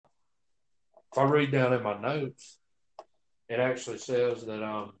if I read down in my notes, it actually says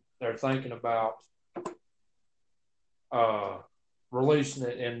that they're thinking about releasing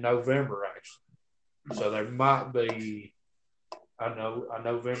it in November, actually. So there might be a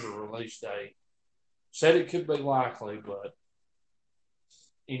November release date. Said it could be likely, but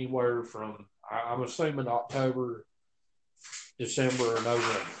anywhere from, I'm assuming October, December, or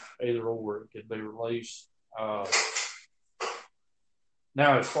November, either or, it could be released.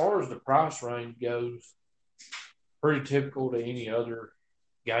 Now, as far as the price range goes, pretty typical to any other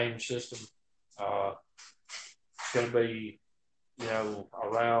game system. It's going to be,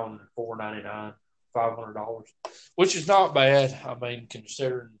 around $499, $500, which is not bad. I mean,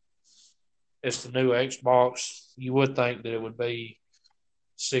 considering it's the new Xbox, you would think that it would be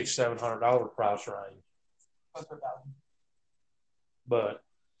 $600-$700 price range. But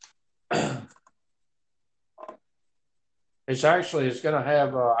it's going to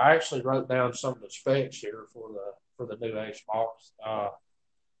have. I actually wrote down some of the specs here for the new Xbox.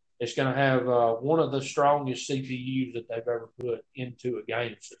 It's going to have one of the strongest CPUs that they've ever put into a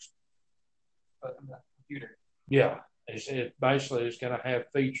game system. Computer. Yeah, it's going to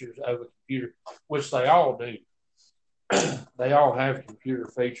have features of a computer, which they all do. They all have computer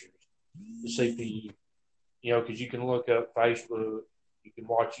features. The CPU, because you can look up Facebook, you can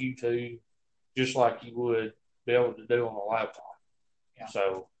watch YouTube, just like you would be able to do on a laptop. Yeah.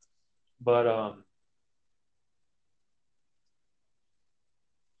 So, but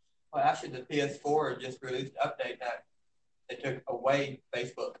Well, actually, the PS4 just released an update that they took away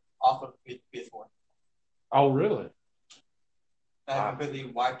Facebook off of the PS4. Oh, really? They completely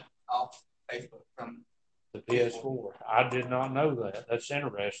wiped off Facebook from the PS4. I did not know that. That's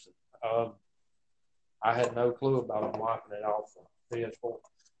interesting. I had no clue about them wiping it off the PS4.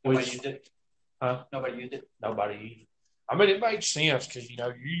 Nobody used it? Huh? Nobody used it? Nobody used it. I mean, it makes sense because,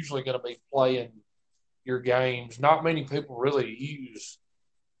 you're usually going to be playing your games. Not many people really use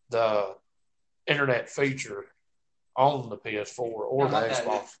the internet feature on the PS4 or the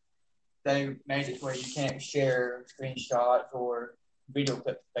Xbox. They made it where you can't share screenshots or video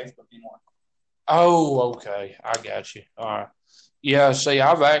clips to Facebook anymore. Oh, okay. I got you. All right. Yeah, see,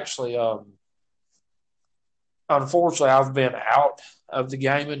 I've actually, unfortunately, I've been out of the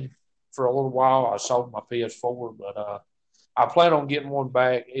gaming for a little while. I sold my PS4, but I plan on getting one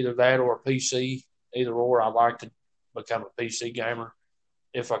back, either that or a PC, either or. I'd like to become a PC gamer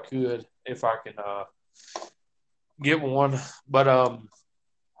if I could, if I can get one. But I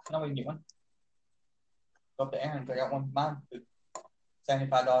know we can get one. Go up to Aaron's. I got one of mine.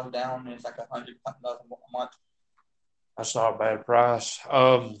 $75 down, and it's like $100 a month. That's not a bad price.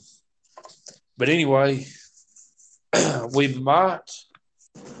 But anyway, we might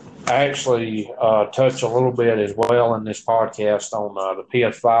actually touch a little bit as well in this podcast on the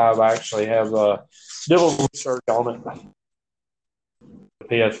PS5. I actually have did a little research on it. The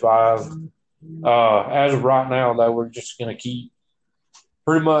PS5. As of right now, though, we're just going to keep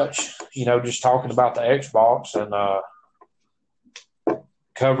pretty much, just talking about the Xbox and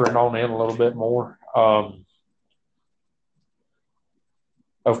covering on it a little bit more.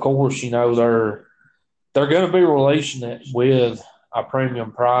 Of course, they're going to be releasing it with a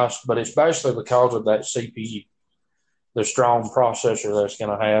premium price, but it's basically because of that CPU, the strong processor that's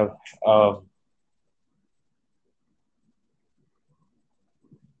going to have.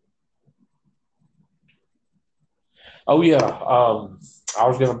 Oh, yeah. I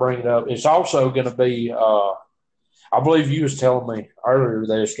was going to bring it up. It's also going to be, I believe you was telling me earlier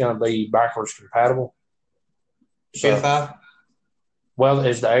that it's going to be backwards compatible. PS5? Well,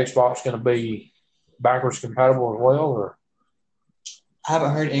 is the Xbox going to be backwards compatible as well? Or? I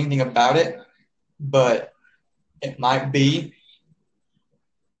haven't heard anything about it, but it might be.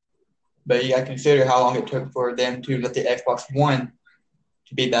 But you got to consider how long it took for them to let the Xbox One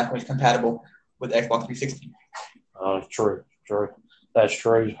to be backwards compatible with Xbox 360. True. That's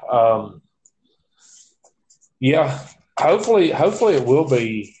true. Yeah, hopefully it will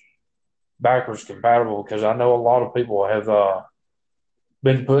be backwards compatible because I know a lot of people have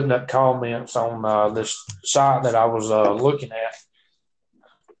been putting up comments on this site that I was looking at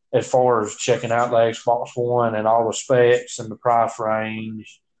as far as checking out the Xbox One and all the specs and the price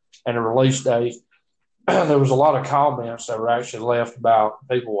range and the release date. There was a lot of comments that were actually left about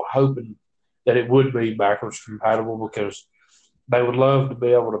people hoping that it would be backwards compatible because they would love to be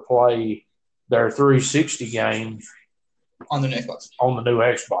able to play their 360 games on the new Xbox. On the new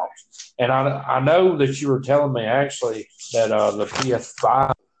Xbox. And I know that you were telling me actually that the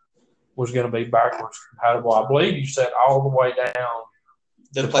PS5 was going to be backwards compatible. I believe you said all the way down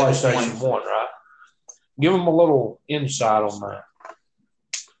the to PlayStation 1, right? Give them a little insight on that.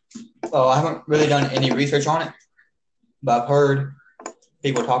 Well, I haven't really done any research on it, but I've heard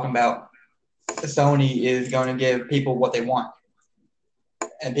people talking about Sony is going to give people what they want,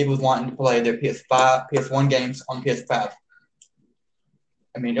 and people's wanting to play their PS5, PS1 games on PS5.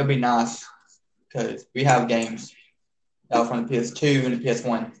 I mean, it'll be nice because we have games that are from the PS2 and the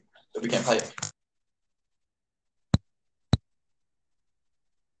PS1 that we can't play.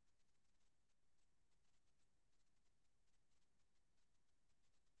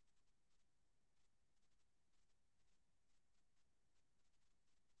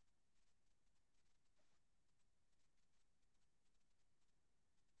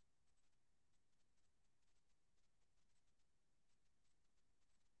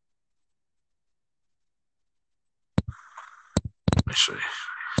 Let me see.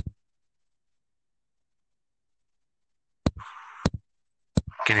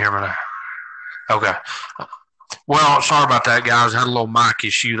 Can you hear me now? Okay. Well, sorry about that, guys. I had a little mic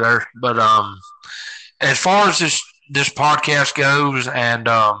issue there, but as far as this podcast goes, and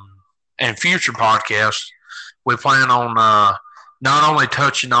future podcasts, we plan on not only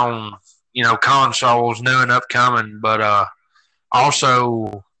touching on consoles, new and upcoming, but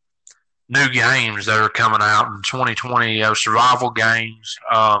also new games that are coming out in 2020, survival games,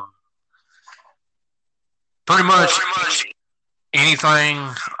 pretty much anything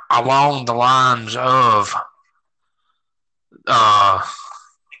along the lines of the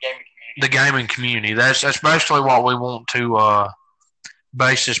gaming community. That's basically what we want to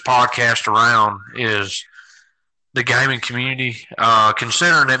base this podcast around, is the gaming community.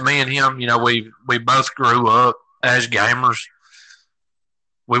 Considering that me and him, we both grew up as gamers,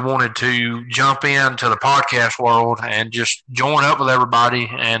 we wanted to jump into the podcast world and just join up with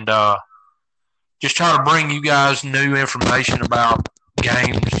everybody and just try to bring you guys new information about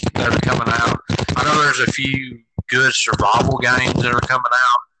games that are coming out. I know there's a few good survival games that are coming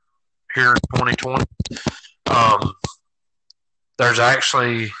out here in 2020. There's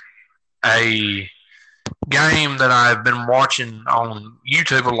actually a game that I've been watching on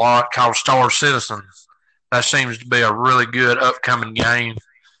YouTube a lot called Star Citizen. That seems to be a really good upcoming game.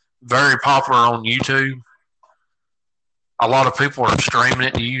 Very popular on YouTube. A lot of people are streaming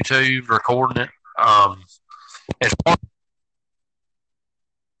it to YouTube, recording it. It's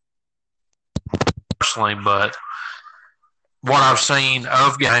personally, but what I've seen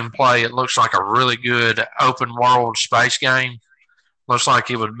of gameplay, it looks like a really good open world space game. Looks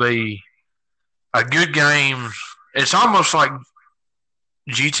like it would be a good game. It's almost like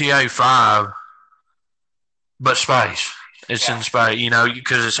GTA 5, but space. It's in space,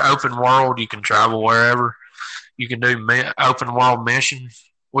 because it's open world. You can travel wherever. You can do open world missions,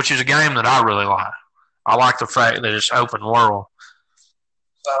 which is a game that I really like. I like the fact that it's open world.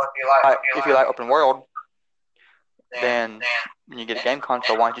 So if you like open world, then when you get a game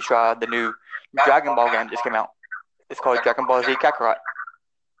console, why don't you try the new Dragon Ball game that just came out? It's called Dragon Ball Z Kakarot.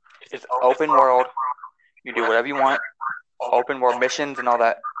 It's open world. You do whatever you want. Open world missions and all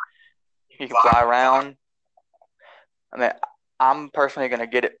that. You can fly around. I mean, I'm personally going to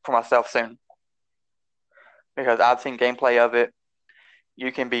get it for myself soon, because I've seen gameplay of it. You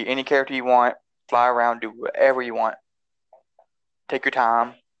can be any character you want, fly around, do whatever you want. Take your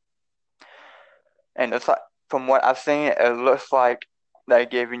time. And it's like, from what I've seen, it looks like they're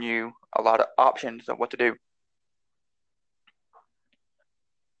giving you a lot of options of what to do.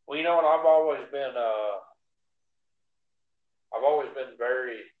 Well, you know what? I've always been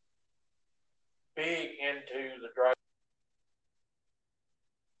very big into the Dragon.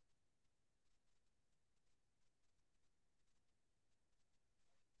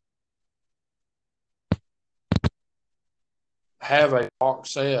 Have a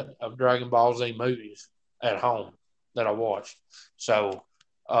box set of Dragon Ball Z movies at home that I watched. So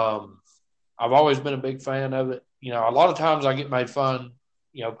I've always been a big fan of it. A lot of times I get made fun.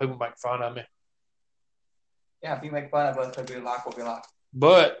 People make fun of me. Yeah, if you make fun of us, we like what we like.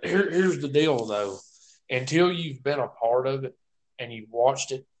 But here's the deal, though. Until you've been a part of it and you've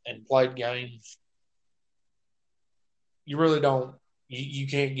watched it and played games, you really don't. You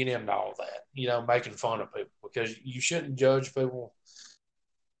can't get into all that, making fun of people, because you shouldn't judge people.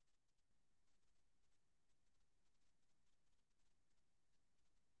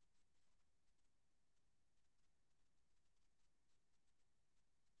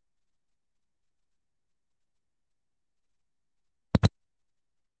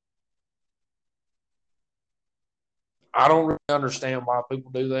 I don't really understand why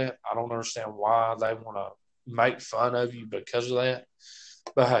people do that. I don't understand why they want to make fun of you because of that.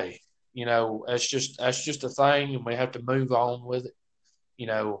 But hey, that's just a thing, and we have to move on with it.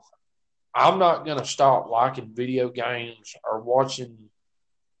 I'm not going to stop liking video games or watching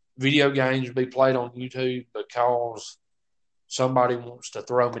video games be played on YouTube because somebody wants to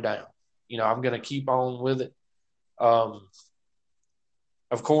throw me down. I'm going to keep on with it. Of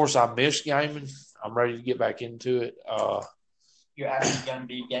course, I miss gaming. I'm ready to get back into it. You're actually going to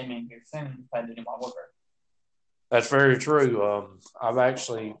be gaming here soon, playing the new Modern Warfare. That's very true. I'm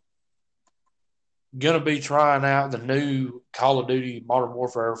actually going to be trying out the new Call of Duty Modern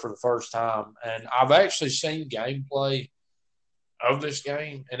Warfare for the first time. And I've actually seen gameplay of this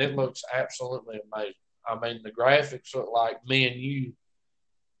game, and it looks absolutely amazing. I mean, the graphics look like me and you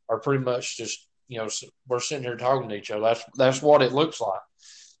are pretty much just, we're sitting here talking to each other. That's what it looks like.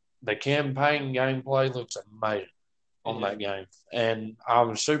 The campaign gameplay looks amazing on that game. And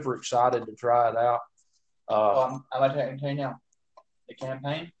I'm super excited to try it out. I'm about to tell you now, the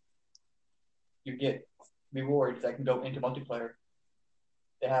campaign, you get rewards that can go into multiplayer.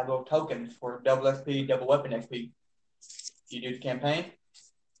 They have little tokens for double XP, double weapon XP. You do the campaign,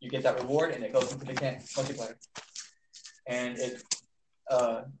 you get that reward, and it goes into the multiplayer. And it's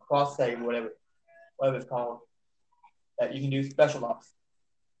cross save, whatever it's called, that you can do special ops.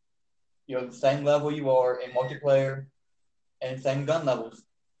 You're the same level you are in multiplayer, and same gun levels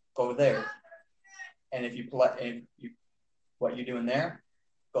go there. And if you play, what you're doing there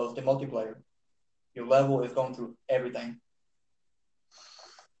goes to multiplayer. Your level is going through everything.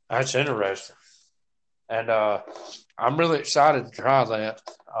 That's interesting. And I'm really excited to try that.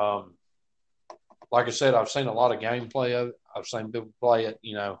 Like I said, I've seen a lot of gameplay of it. I've seen people play it.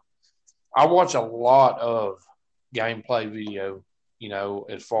 I watch a lot of gameplay video,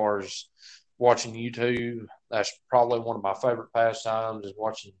 as far as watching YouTube. That's probably one of my favorite pastimes, is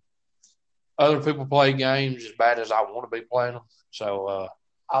watching other people play games as bad as I want to be playing them. So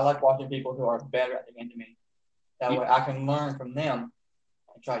I like watching people who are better at the game than me. That way I can learn from them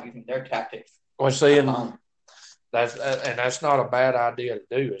and try using their tactics. Well, see, and that's not a bad idea to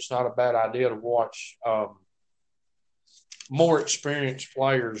do. It's not a bad idea to watch more experienced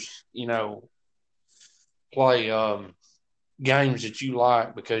players, play games that you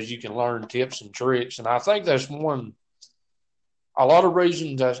like, because you can learn tips and tricks. And I think that's a lot of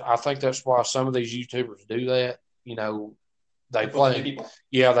reasons. I think that's why some of these YouTubers do that. They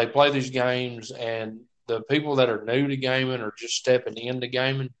play these games, and the people that are new to gaming or just stepping into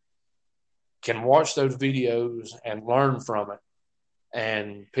gaming can watch those videos and learn from it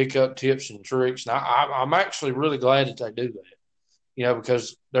and pick up tips and tricks. And I'm actually really glad that they do that,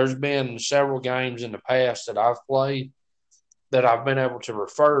 because there's been several games in the past that I've played that I've been able to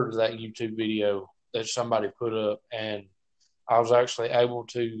refer to that YouTube video that somebody put up, and I was actually able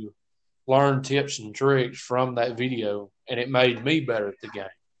to learn tips and tricks from that video, and it made me better at the game.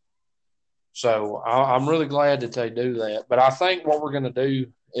 So I'm really glad that they do that. But I think what we're going to do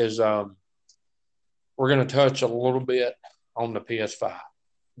is we're going to touch a little bit on the PS5.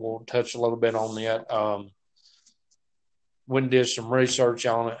 We'll touch a little bit on that. Went and did some research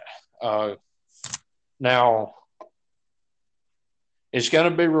on it. Now, it's going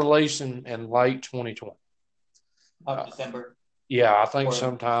to be releasing in late 2020. December. Yeah, I think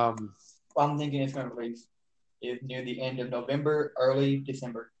sometime. I'm thinking it's going to release near the end of November, early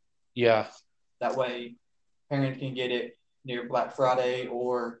December. Yeah. That way, parents can get it near Black Friday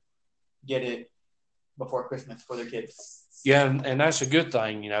or get it before Christmas for their kids. Yeah, and that's a good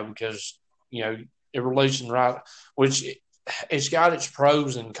thing, because, it releasing right, which it's got its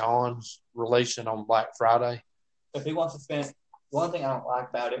pros and cons releasing on Black Friday. If he wants to spend, one thing I don't like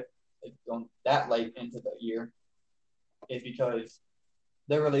about it is going that late into the year is because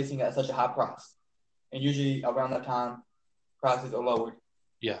they're releasing at such a high price. And usually around that time, prices are lowered.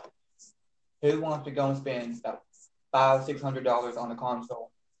 Yeah. Who wants to go and spend about $500-$600 on a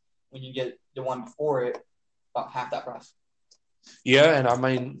console when you get the one before it about half that price? Yeah, and I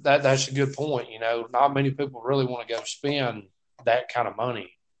mean, that's a good point. Not many people really want to go spend that kind of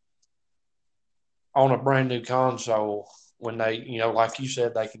money on a brand new console when they, like you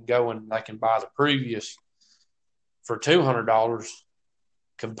said, they can go and they can buy the previous for $200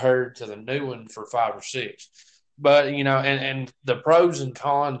 compared to the new one for $500 or $600. But, and the pros and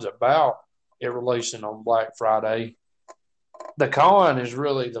cons about it releasing on Black Friday, the con is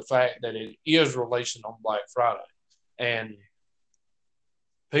really the fact that it is releasing on Black Friday. And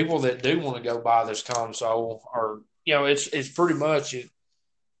people that do want to go buy this console are, it's pretty much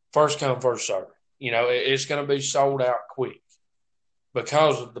first come, first serve. It's going to be sold out quick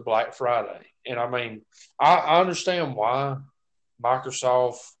because of the Black Friday. And I mean, I understand why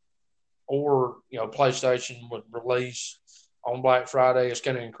Microsoft or, PlayStation would release on Black Friday. It's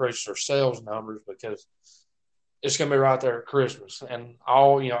going to increase their sales numbers because it's going to be right there at Christmas. And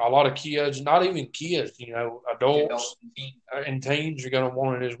all, a lot of kids, not even kids, adults and teens are going to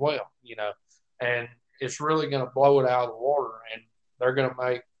want it as well, and it's really going to blow it out of the water. And they're going to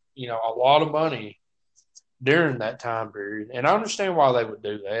make, a lot of money during that time period. And I understand why they would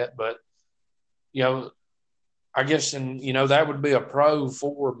do that, but, I guess, that would be a pro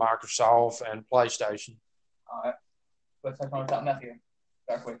for Microsoft and PlayStation. All right. Let's talk about something else here.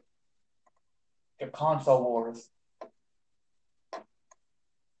 Back quick. The console wars.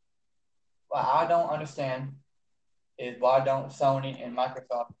 What I don't understand is why don't Sony and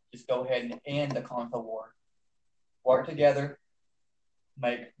Microsoft just go ahead and end the console war? Work together,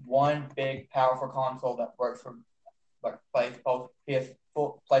 make one big, powerful console that works for both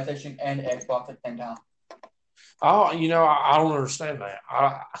PlayStation and Xbox at the same time. Oh, I don't understand that.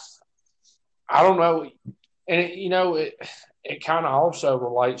 I don't know. And, it kind of also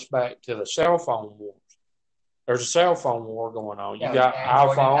relates back to the cell phone wars. There's a cell phone war going on. You got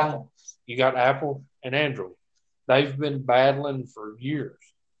iPhone, you got Apple and Android. They've been battling for years,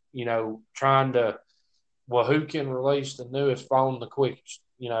 trying to, who can release the newest phone the quickest?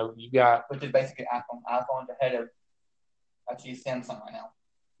 You got. Which is basically iPhone. iPhone's ahead of actually Samsung right now.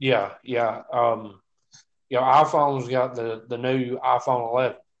 Yeah. iPhone's got the new iPhone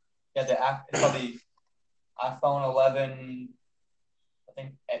 11. Yeah, it's probably iPhone 11, I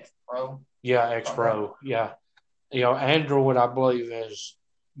think X Pro. Yeah, X Pro. Yeah. Android, I believe, has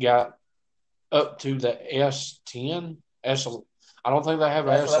got up to the S10. I don't think they have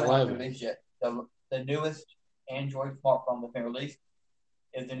an S11 released yet. The newest Android smartphone that's been released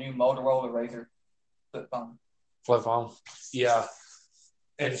is the new Motorola Razr flip phone. Flip phone, yeah.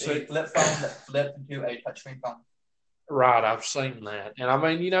 It's a flip phone that flips into a touchscreen phone. Right, I've seen that. And I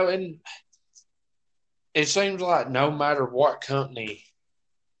mean, and it seems like no matter what company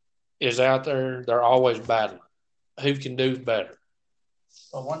is out there, they're always battling. Who can do better?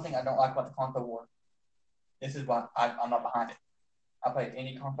 Well, one thing I don't like about the console war, this is why I'm not behind it. I play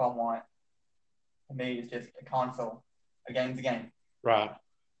any console I want. To me, it's just a console. A game's a game. Right.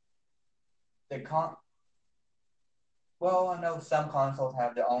 Well, I know some consoles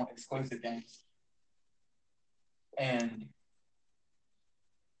have their own exclusive games. And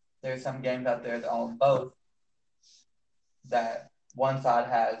there's some games out there that own both that one side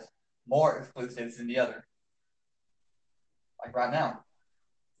has more exclusives than the other. Like right now,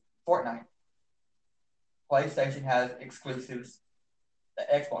 Fortnite. PlayStation has exclusives that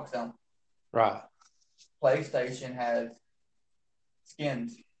Xbox don't. Right. PlayStation has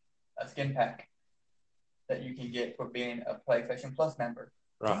skins, a skin pack that you can get for being a PlayStation Plus member.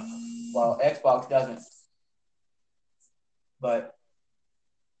 Right. While Xbox doesn't. But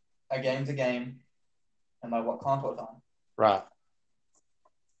a game's a game, no matter what console it's on. Right.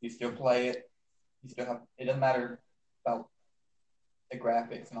 You still play it. It doesn't matter about the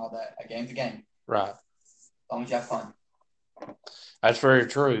graphics and all that. A game's a game. Right. As long as you have fun. That's very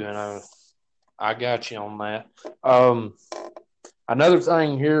true, and I got you on that. Another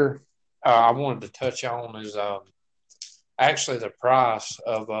thing here I wanted to touch on is actually the price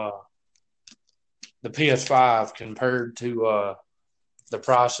of the PS5 compared to the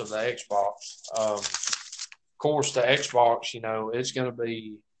price of the Xbox. Of course, the Xbox, it's going to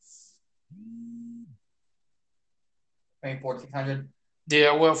be $4,600.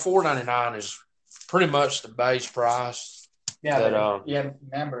 Yeah, well, $499 is pretty much the base price. Yeah, but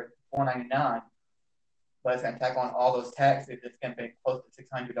remember, it's $499, but it's going to tack on all those taxes. It's going to be close to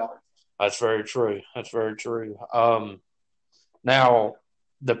 $600. That's very true. Now,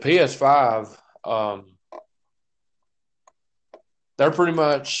 the PS5, they're pretty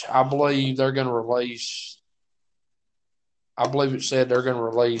much, I believe they're going to release, I believe it said they're going to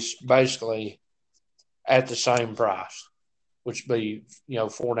release basically at the same price, which would be,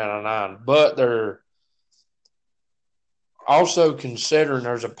 $499. But they're also considering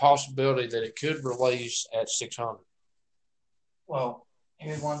there's a possibility that it could release at $600. Well,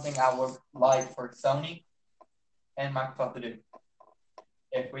 here's one thing I would like for Sony and Microsoft to do.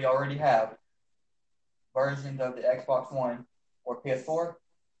 If we already have versions of the Xbox One or PS4,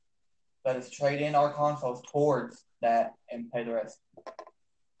 let us trade in our consoles towards that and pay the rest.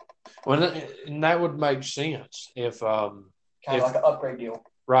 Well, and that would make sense if kind of like an upgrade deal.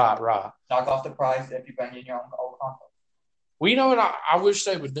 Right. Knock off the price if you bring in your own old console. Well, and I wish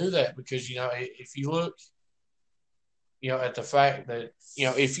they would do that because, if you look, at the fact that,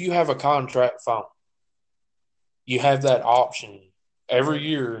 if you have a contract phone, you have that option every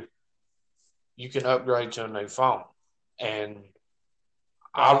year. You can upgrade to a new phone, and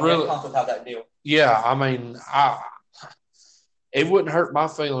I really consoles have that deal. Yeah, I mean, it wouldn't hurt my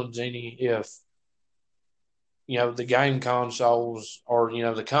feelings any if, the game consoles or,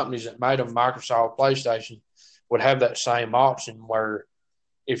 the companies that made them, Microsoft, PlayStation, would have that same option where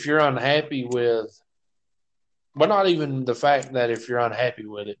if you're unhappy with, well, not even the fact that if you're unhappy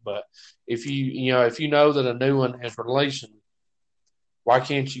with it, but if you know that a new one is releasing, why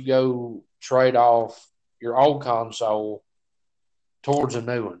can't you go trade off your old console towards a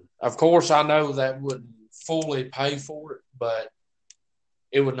new one? Of course, I know that wouldn't fully pay for it, but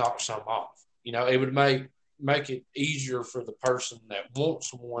it would knock some off. It would make it easier for the person that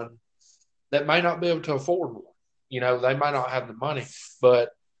wants one that may not be able to afford one. They might not have the money,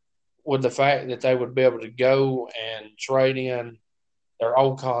 but with the fact that they would be able to go and trade in their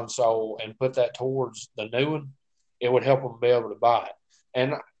old console and put that towards the new one, it would help them be able to buy it.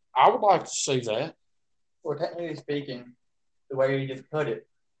 And I would like to see that. Well, technically speaking, the way you just put it,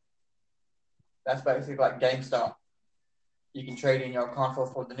 that's basically like GameStop. You can trade in your console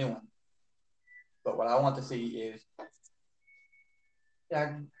for the new one. But what I want to see is, you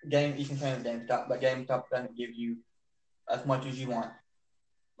can trade in GameStop, but GameStop doesn't give you as much as you want.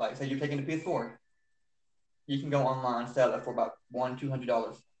 Like, say you're taking the PS4, you can go online and sell it for about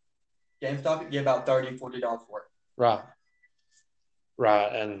 $100-$200. GameStop, you get about $30-$40 for it.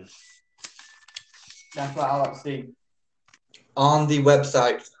 Right, and that's what I like to see. On the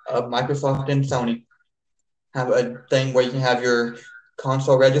website of Microsoft and Sony, have a thing where you can have your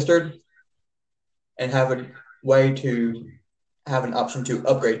console registered and have a way to have an option to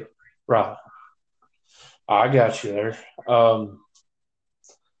upgrade. Right. I got you there.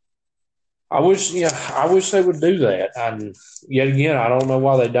 I wish they would do that. And yet again, I don't know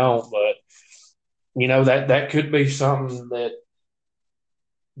why they don't, but that could be something that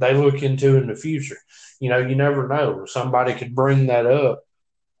they look into in the future. You never know. Somebody could bring that up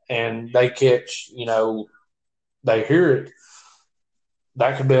and they catch, they hear it.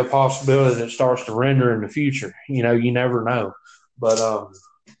 That could be a possibility that starts to render in the future. You never know. But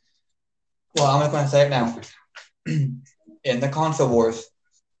well, I'm just going to say it now. In the console wars,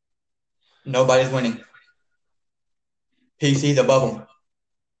 nobody's winning. PC's above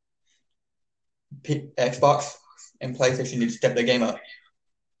them. Xbox and PlayStation need to step their game up.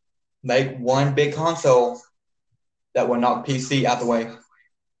 Make one big console that will knock PC out the way.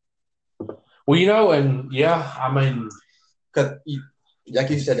 Well, and yeah, I mean, because like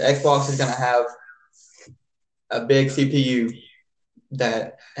you said, Xbox is going to have a big CPU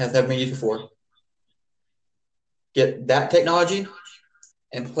that has never been used before. Get that technology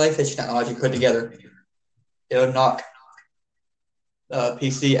and PlayStation technology put together, it'll knock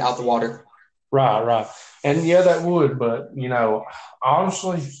PC out the water. Right. And yeah, that would, but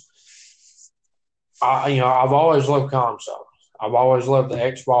honestly, I've always loved consoles. I've always loved the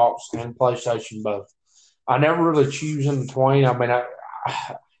Xbox and PlayStation both. I never really choose in between. I mean,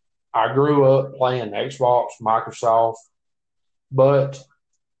 I grew up playing Xbox, Microsoft, but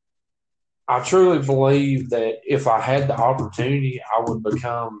I truly believe that if I had the opportunity, I would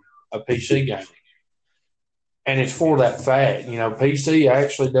become a PC gamer. And it's for that fact. PC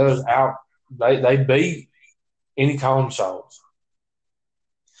actually does they beat any consoles.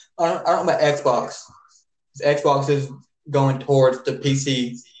 I don't know about Xbox. Xbox is going towards the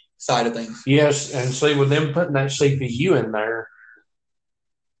PC side of things. Yes, and see, with them putting that CPU in there,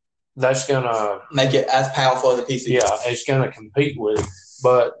 that's going to make it as powerful as a PC. Yeah, it's going to compete with it.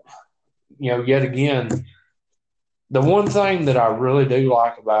 But, yet again, the one thing that I really do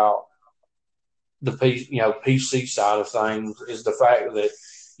like about the PC side of things is the fact that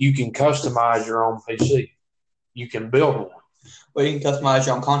you can customize your own PC. You can build one. Well, you can customize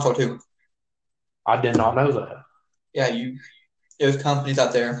your own console too. I did not know that. Yeah, there's companies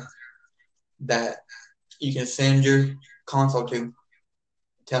out there that you can send your console to.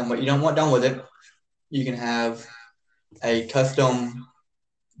 Tell them what you don't want done with it. You can have a custom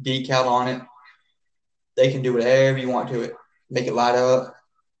decal on it. They can do whatever you want to it. Make it light up.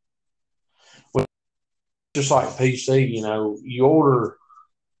 Well, just like PC, you order.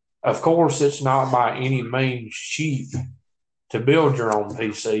 Of course, it's not by any means cheap to build your own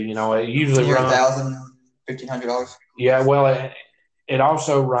PC. It usually runs $1,000-$1,500. Yeah, well, it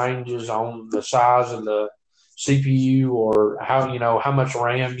also ranges on the size of the CPU or how much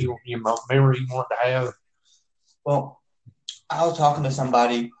RAM memory you want to have. Well, I was talking to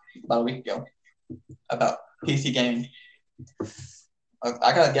somebody about a week ago about PC gaming.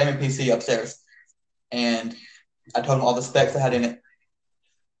 I got a gaming PC upstairs, and I told him all the specs I had in it.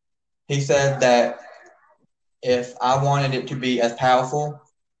 He said that if I wanted it to be as powerful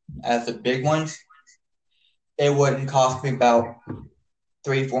as the big ones, it wouldn't cost me about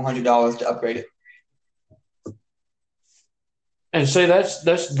 $300-$400 to upgrade it. And see, that's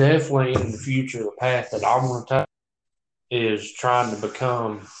definitely in the future the path that I want to take is trying to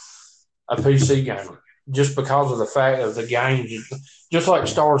become a PC gamer. Just because of the fact of the games, just like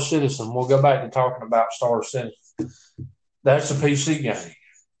Star Citizen. We'll go back to talking about Star Citizen. That's a PC game.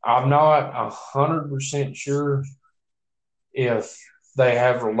 I'm not 100% sure if they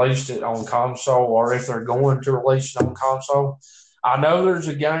have released it on console or if they're going to release it on console. I know there's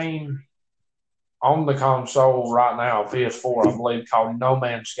a game on the console right now, PS4, I believe, called No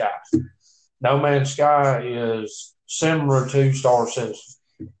Man's Sky. No Man's Sky is similar to Star Citizen.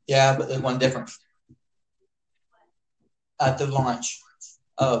 Yeah, but there's one difference. At the launch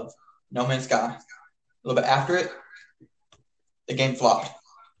of No Man's Sky, a little bit after it, the game flopped.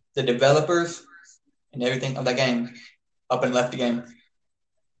 The developers and everything of that game up and left the game.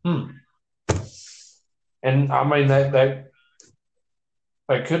 And I mean that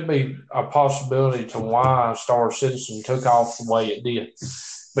could be a possibility to why Star Citizen took off the way it did.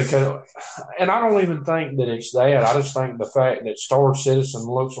 Because, and I don't even think that it's that. I just think the fact that Star Citizen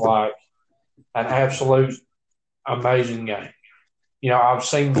looks like an absolute amazing game. You know, I've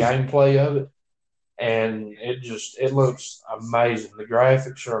seen gameplay of it, and it looks amazing. The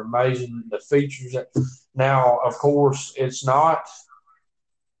graphics are amazing. The features. Now, of course, it's not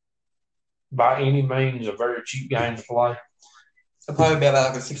by any means a very cheap game to play. It'll probably be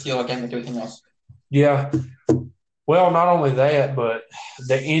about like a $60 game with everything else. Yeah. Well, not only that, but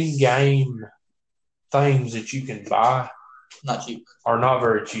the in-game things that you can buy not cheap. Are not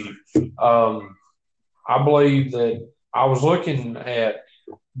very cheap. I believe that I was looking at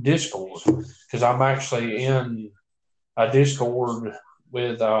Discord because I'm actually in a Discord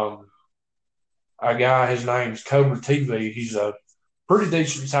with a guy. His name's Cobra TV. He's a pretty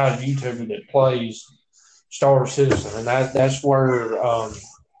decent sized YouTuber that plays Star Citizen, and that's where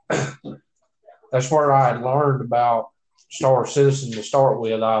that's where I had learned about Star Citizen to start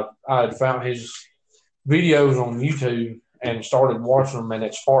with. I had found his videos on YouTube and started watching them, and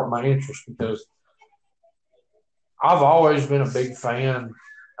it sparked my interest because I've always been a big fan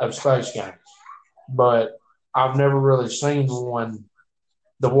of space games, but I've never really seen one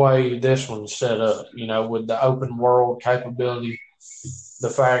the way this one's set up, you know, with the open world capability, the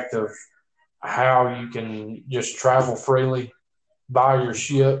fact of how you can just travel freely, buy your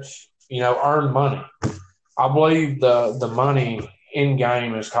ships, you know, earn money. I believe the money in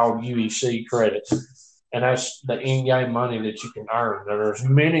game is called UEC credits, and that's the in-game money that you can earn. There's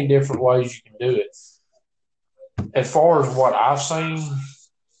many different ways you can do it. As far as what I've seen,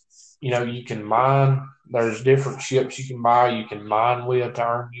 you know, you can mine. There's different ships you can buy. You can mine with to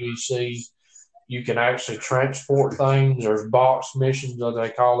earn UEC. You can actually transport things. There's box missions, as they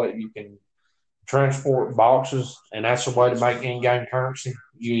call it. You can transport boxes, and that's a way to make in-game currency,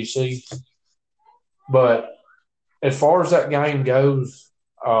 UEC. But as far as that game goes,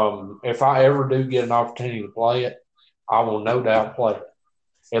 if I ever do get an opportunity to play it, I will no doubt play it.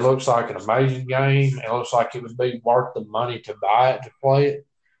 It looks like an amazing game. It looks like it would be worth the money to buy it to play it.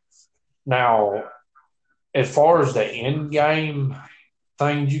 Now, as far as the in-game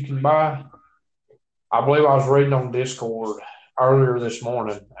things you can buy, I believe I was reading on Discord earlier this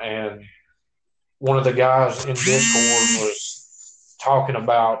morning, and one of the guys in Discord was talking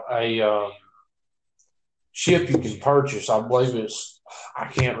about a ship you can purchase. I believe I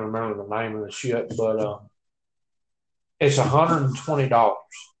can't remember the name of the ship, but it's $120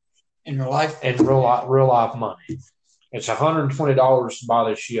 in real life. In real life money, it's $120 to buy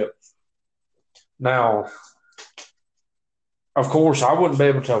this ship. Now, of course, I wouldn't be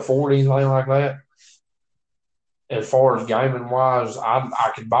able to afford anything like that. As far as gaming wise,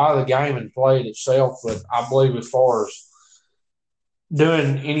 I could buy the game and play it itself, but I believe as far as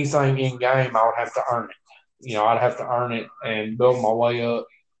doing anything in game, I would have to earn it. You know, I'd have to earn it and build my way up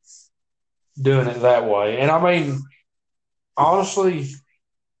doing it that way. And I mean, honestly,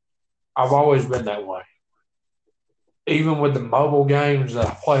 I've always been that way. Even with the mobile games that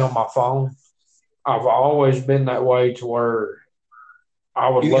I play on my phone, I've always been that way to where I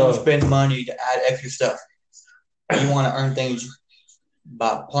would you love. don't spend money to add extra stuff. You want to earn things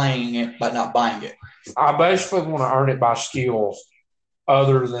by playing it, by not buying it. I basically want to earn it by skills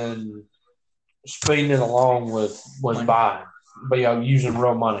other than speeding it along with buying, but using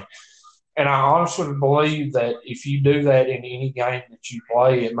real money. And I honestly believe that if you do that in any game that you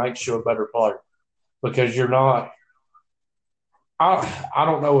play, it makes you a better player because you're not. I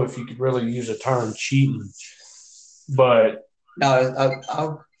don't know if you could really use a term cheating, but no,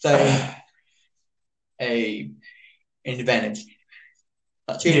 I'll say an advantage.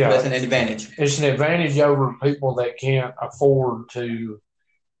 Not cheating, but it's an advantage. It's an advantage over people that can't afford to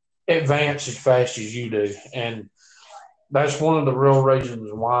advance as fast as you do. And that's one of the real reasons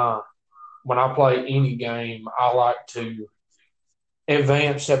why when I play any game, I like to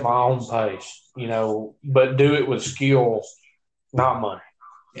advance at my own pace, but do it with skill, not money.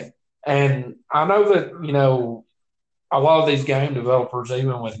 Yeah. And I know that, a lot of these game developers,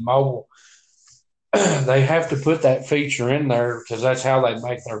 even with mobile, they have to put that feature in there because that's how they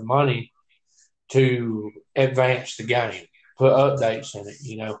make their money to advance the game, put updates in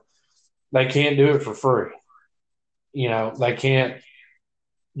it. They can't do it for free. They can't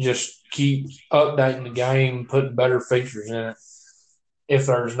just keep updating the game, putting better features in it if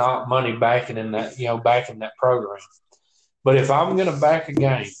there's not money backing in that, backing that program. But if I'm going to back a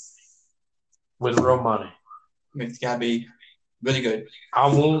game with real money, it's got to be really good. I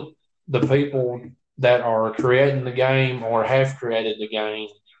want the people that are creating the game or have created the game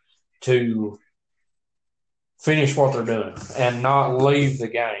to finish what they're doing and not leave the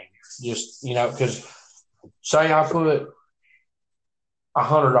game. Just, because say I put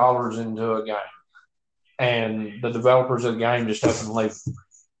 $100 into a game and the developers of the game just up and leave.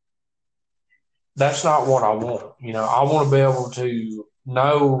 That's not what I want. I want to be able to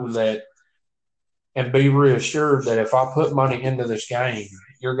know that and be reassured that if I put money into this game,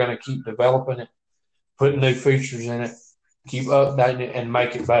 you're going to keep developing it, putting new features in it, keep updating it, and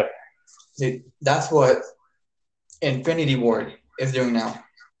make it better. That's what Infinity Ward is doing now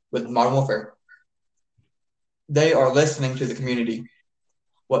with Modern Warfare. They are listening to the community.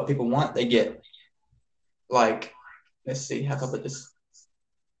 What people want, they get. Like, let's see, how can I put this?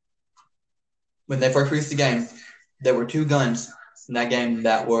 When they first released the game, there were 2 guns in that game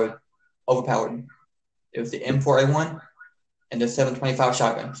that were overpowered. It was the M4A1 and the 725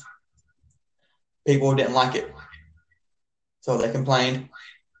 shotgun. People didn't like it. So they complained,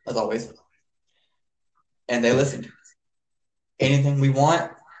 as always. And they listened. Anything we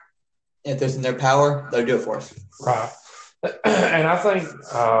want, if it's in their power, they'll do it for us. Right. And I think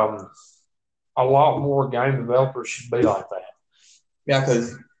a lot more game developers should be like that. Yeah,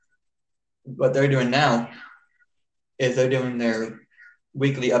 because what they're doing now is they're doing their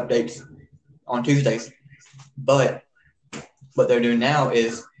weekly updates on Tuesdays. But what they're doing now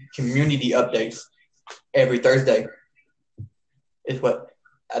is community updates every Thursday. Is what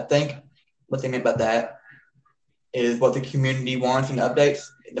I think what they meant by that is what the community wants in the updates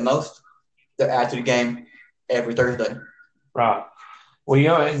the most. They're added to the game every Thursday. Right.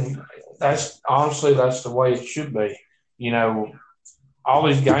 Well, and that's the way it should be. All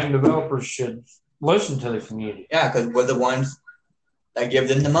these game developers should listen to the community. Yeah, because we're the ones that give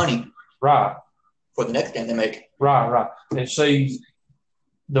them the money. Right. For the next game they make. Right. And see,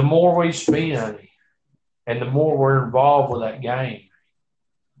 the more we spend and the more we're involved with that game,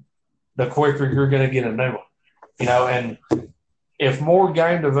 the quicker you're going to get a new one. And if more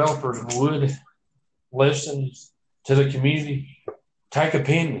game developers would listen to the community, take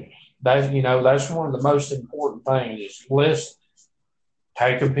opinions. That's one of the most important things is listen,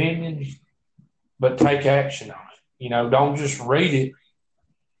 take opinions, but take action on it. Don't just read it.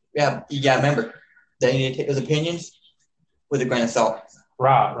 Yeah, you got to remember, they need to take those opinions with a grain of salt.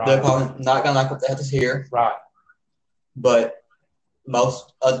 Right. They're probably not going to like what they have to hear. Right. But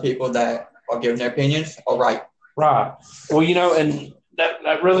most other people that are giving their opinions are right. Right. Well, and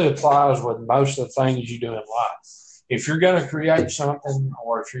that really applies with most of the things you do in life. If you're going to create something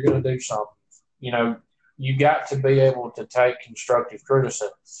or if you're going to do something, you got to be able to take constructive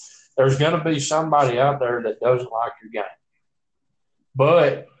criticism. There's going to be somebody out there that doesn't like your game.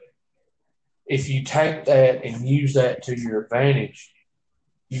 But if you take that and use that to your advantage,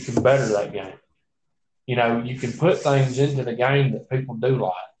 you can better that game. You can put things into the game that people do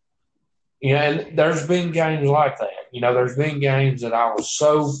like. And there's been games like that. There's been games that I was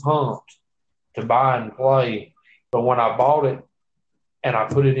so pumped to buy and play, but when I bought it and I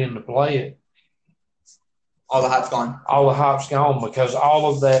put it in to play it, all the hype's gone. All the hype's gone because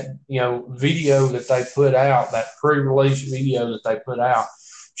all of that, video that they put out, that pre-release video that they put out,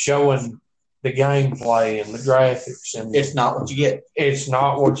 showing the gameplay and the graphics, and it's not what you get. It's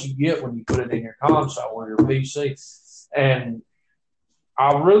not what you get when you put it in your console or your PC. And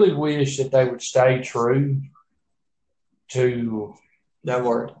I really wish that they would stay true to their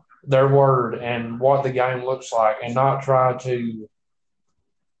word and what the game looks like, and not try to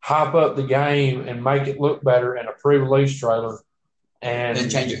hype up the game and make it look better in a pre-release trailer and then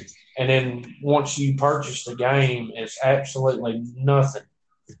change it. And then once you purchase the game, it's absolutely nothing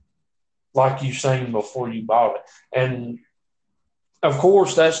like you've seen before you bought it. And of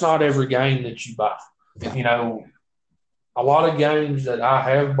course, that's not every game that you buy. Yeah. A lot of games that I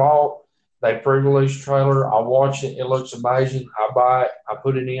have bought, they pre-release trailer, I watch it, it looks amazing. I buy it, I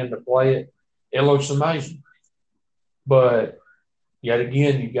put it in to play it, it looks amazing. But yet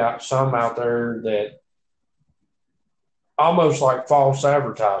again, you got some out there that almost like false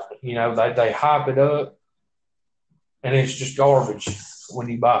advertisement. They hype it up, and it's just garbage when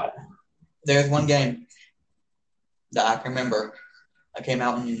you buy it. There's one game that I can remember. That came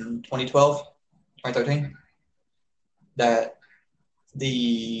out in 2012, 2013. That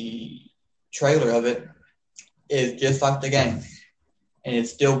the trailer of it is just like the game, and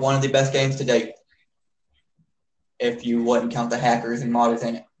it's still one of the best games to date. If you wouldn't count the hackers and modders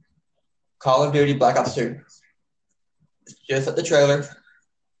in it, Call of Duty Black Ops 2. It's just like the trailer,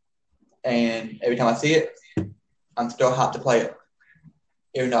 and every time I see it, I'm still hyped to play it.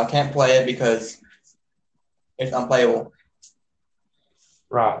 Even though I can't play it because it's unplayable.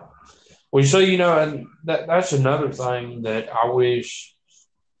 Right. Well, and that's another thing that I wish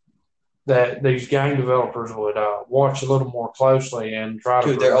that these game developers would watch a little more closely and try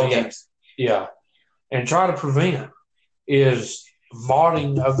to their own prevent. games. Yeah, and try to prevent is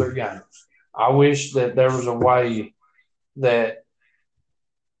modding of their games. I wish that there was a way that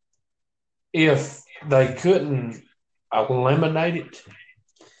if they couldn't eliminate it,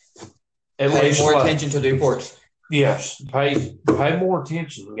 at Pay least more attention to the reports. Yes, pay more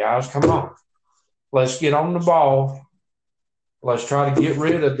attention, guys. Come on, let's get on the ball. Let's try to get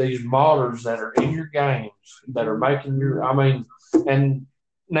rid of these modders that are in your games that are making your. And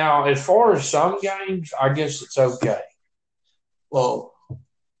now as far as some games, I guess it's okay. Well,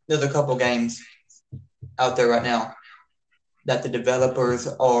 there's a couple games out there right now that the developers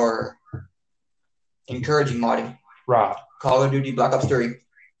are encouraging modding. Right. Call of Duty Black Ops 3.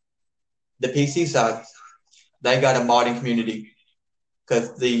 The PC side, they got a modding community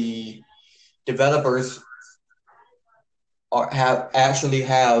because the developers have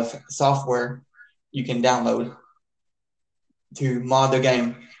software you can download to mod their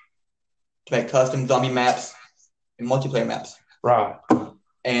game to make custom zombie maps and multiplayer maps. Right.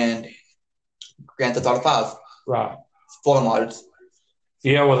 And Grand Theft Auto 5. Right. Full of mods.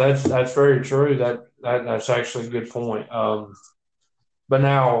 Yeah, well, that's very true. That's actually a good point. But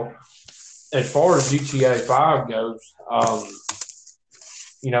now, as far as GTA 5 goes,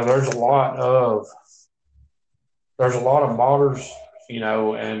 there's a lot of modders,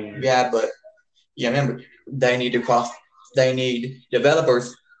 and yeah, but remember,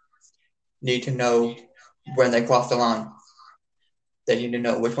 developers need to know when they cross the line. They need to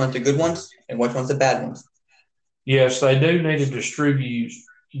know which ones are good ones and which ones are bad ones. Yes, they do need to distribute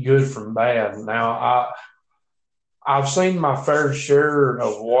good from bad. Now, I've seen my fair share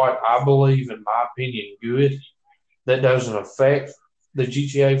of what I believe, in my opinion, good that doesn't affect the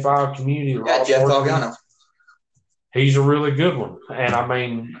GTA 5 community. Yeah, Jeff Gargano. He's a really good one. And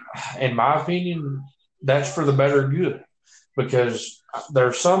in my opinion, that's for the better good, because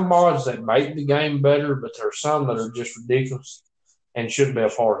there's some mods that make the game better, but there's some that are just ridiculous and shouldn't be a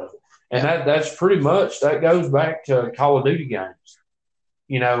part of it. And that's pretty much, that goes back to Call of Duty games.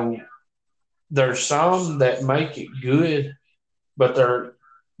 There's some that make it good, but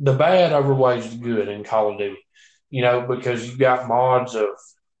the bad overweighs the good in Call of Duty, because you've got mods of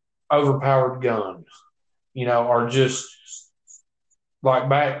overpowered guns, or just like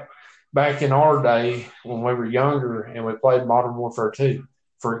back in our day when we were younger and we played Modern Warfare 2,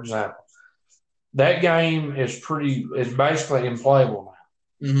 for example. That game is basically unplayable now.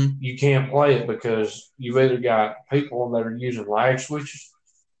 Mm-hmm. You can't play it because you've either got people that are using lag switches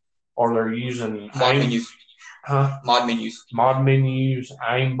or they're using mod menus,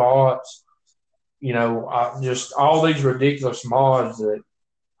 aim bots, just all these ridiculous mods that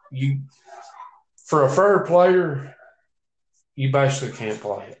for a fair player, you basically can't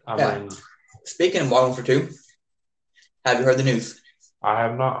play it. I mean, speaking of Modern Warfare 2, have you heard the news? I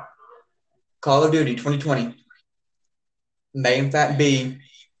have not. Call of Duty 2020 may in fact be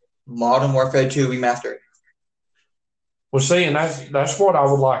Modern Warfare 2 remastered. Well, see, and that's what I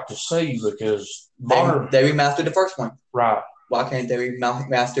would like to see, because they remastered the first one. Right. Why can't they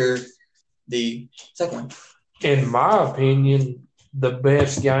remaster the second one? In my opinion, the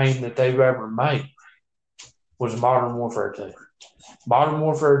best game that they've ever made was Modern Warfare 2. Modern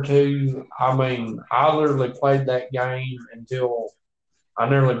Warfare 2, I literally played that game until I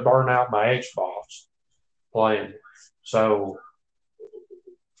nearly burned out my Xbox playing it. So,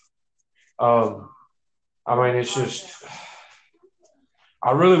 it's just,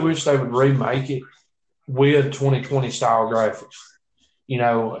 I really wish they would remake it with 2020 style graphics,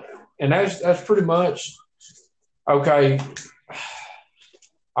 and that's pretty much okay.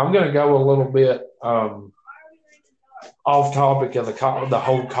 I'm going to go a little bit off topic of the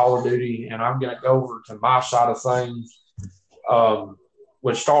whole Call of Duty, and I'm going to go over to my side of things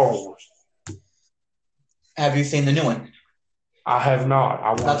with Star Wars. Have you seen the new one? I have not. I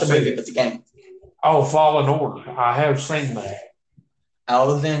want Not to the see movie, it. but the game. Oh, Fallen Order. I have seen that. I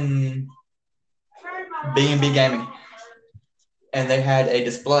was in B&B Gaming, and they had a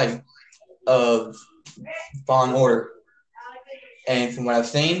display of Fallen Order. And from what I've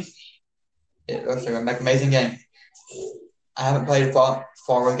seen, it looks like an amazing game. I haven't played a Star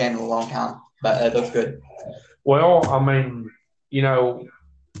Wars game in a long time, but it looks good. Well, I mean, you know,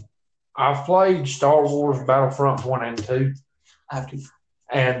 I've played Star Wars Battlefront 1 and 2, I have to.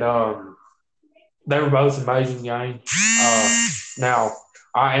 and they were both amazing games. Now,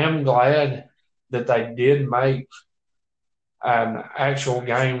 I am glad that they did make an actual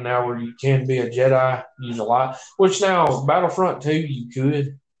game now where you can be a Jedi, use a light, which now, Battlefront 2, you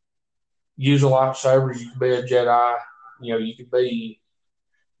could use a lightsaber, you could be a Jedi, you could be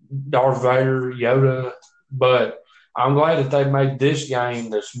Darth Vader, Yoda, but I'm glad that they made this game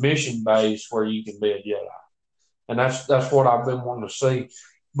that's mission based where you can be a Jedi, and that's what I've been wanting to see.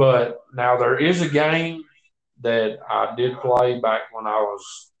 But now there is a game that I did play back when I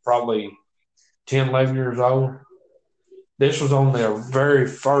was probably 10, 11 years old. This was on their very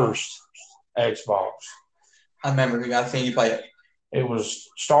first Xbox. I remember. I've seen you play it. It was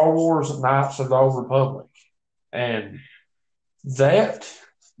Star Wars Knights of the Old Republic, and that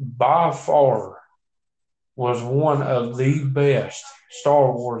by far was one of the best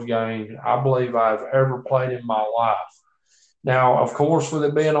Star Wars games I believe I've ever played in my life. Now, of course, with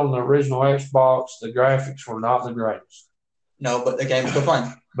it being on the original Xbox, the graphics were not the greatest. No, but the game was still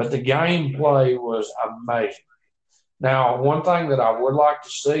fun. But the gameplay was amazing. Now, one thing that I would like to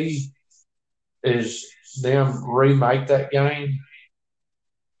see is them remake that game,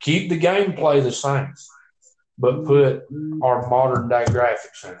 keep the gameplay the same, but put our modern day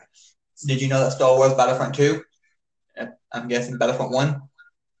graphics in it. Did you know that Star Wars Battlefront 2, I'm guessing Battlefront 1,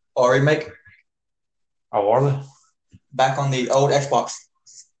 or remake? Oh, are they? Back on the old Xbox,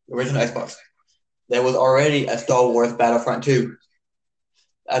 the original Xbox, there was already a Star Wars Battlefront 2.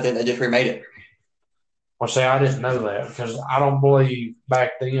 I think they just remade it. Well, see, I didn't know that because I don't believe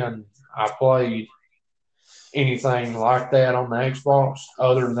back then I played anything like that on the Xbox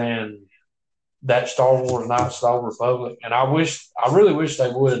other than that Star Wars Knights of the Old Republic. And I really wish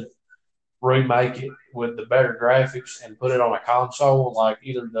they would remake it with the better graphics and put it on a console, like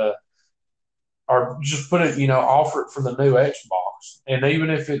or just put it, offer it for the new Xbox. And even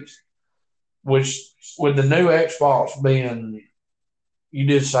if it's, which with the new Xbox being, you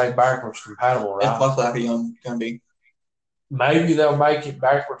did say backwards compatible, right? It's most likely going to be. Maybe they'll make it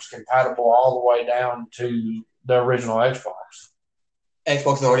backwards compatible all the way down to the original Xbox.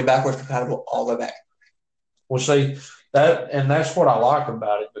 Xbox is already backwards compatible all the way back. Well, see, that's what I like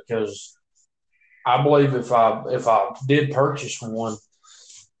about it, because I believe if I did purchase one,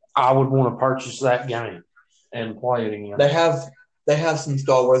 I would want to purchase that game and play it again. They have some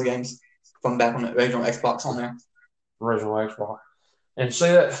Star Wars games from back on the original Xbox on there. Original Xbox. And see,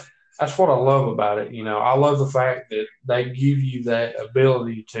 that's what I love about it. I love the fact that they give you that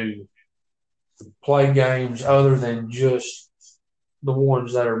ability to play games other than just the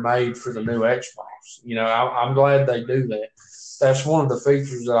ones that are made for the new Xbox. I'm glad they do that. That's one of the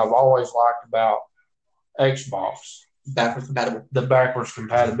features that I've always liked about Xbox. Backwards compatible. The backwards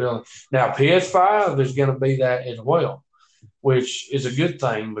compatibility. Now, PS5 is going to be that as well, which is a good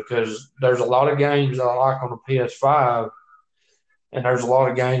thing because there's a lot of games that I like on the PS5, and there's a lot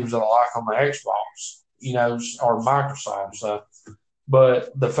of games that I like on the Xbox, or Microsoft. So,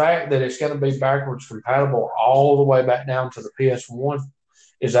 but the fact that it's going to be backwards compatible all the way back down to the PS1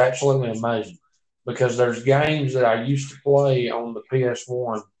 is absolutely amazing, because there's games that I used to play on the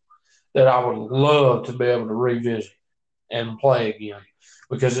PS1 that I would love to be able to revisit and play again,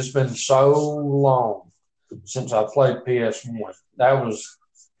 because it's been so long since I played PS1. That was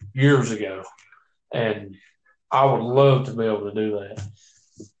years ago, and I would love to be able to do that.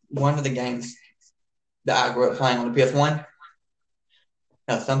 One of the games that I grew up playing on the PS1,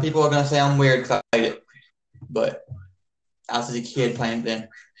 now some people are going to say I'm weird because I played it, but I was a kid playing then.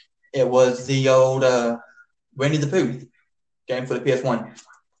 It was the old Winnie the Pooh game for the PS1,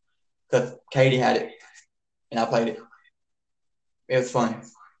 because Katie had it, and I played it. It was fun.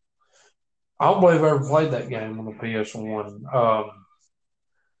 I don't believe I ever played that game on the PS1.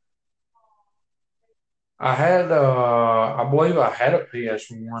 I believe I had a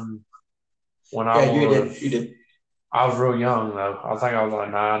PS1 when you did. I was real young, though. I think I was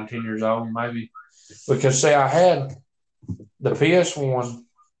like 9, 10 years old, maybe. Because, see, I had the PS1,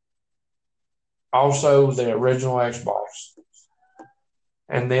 also the original Xbox,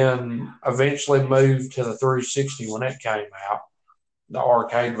 and then eventually moved to the 360 when it came out, the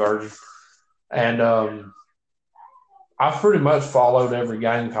arcade version. And I've pretty much followed every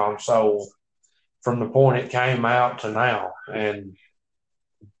game console from the point it came out to now, and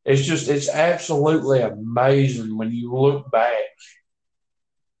it's absolutely amazing when you look back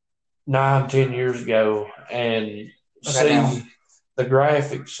 9, 10 years ago and now. see the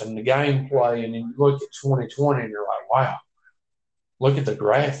graphics and the gameplay, and then you look at 2020 and you're like, wow, look at the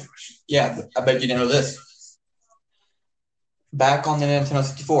graphics. Yeah, I bet you didn't know this. Back on the Nintendo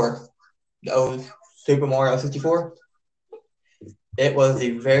 64, the old Super Mario 64, it was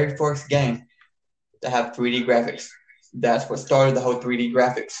the very first game to have 3D graphics. That's what started the whole 3D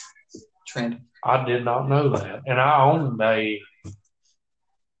graphics trend. I did not know that. And I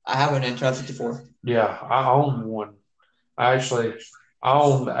have a Nintendo 64. Yeah, I own one. I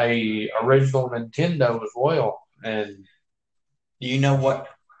owned a original Nintendo as well. And do you know what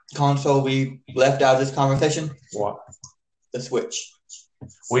console we left out of this conversation? What? The Switch.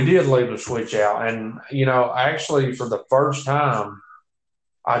 We did leave the Switch out. And, actually for the first time,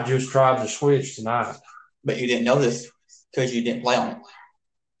 I just tried the Switch tonight. But you didn't know this because you didn't play on it.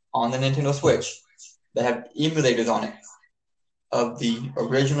 On the Nintendo Switch, they have emulators on it of the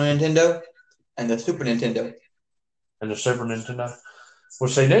original Nintendo and the Super Nintendo. And the Super Nintendo? Well,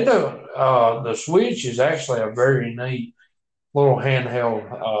 see, the Switch is actually a very neat little handheld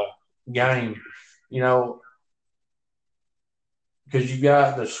game, because you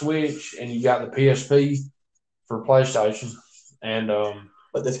got the Switch and you got the PSP for PlayStation. And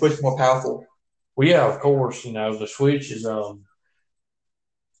but the Switch is more powerful. Well, yeah, of course, the Switch is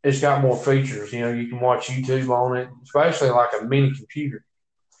it's got more features. You can watch YouTube on it. It's basically like a mini computer,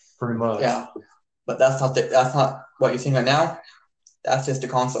 pretty much. Yeah, but that's not what you're seeing right now. That's just a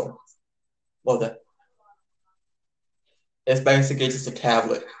console. Well, it's basically just a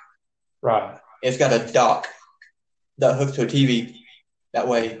tablet. Right. It's got a dock that hooks to a TV. That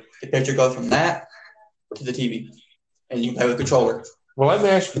way, the picture goes from that to the TV, and you can play with a controller. Well, let me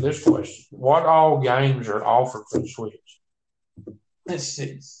ask you this question: what all games are offered for the Switch? Let's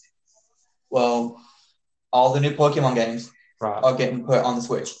see. Well, all the new Pokemon games are getting put on the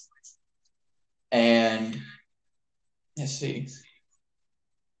Switch. And let's see.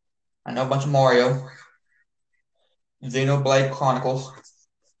 I know a bunch of Mario, Xenoblade Chronicles,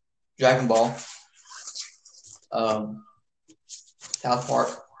 Dragon Ball, South Park.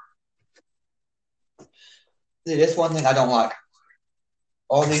 See, this one thing I don't like.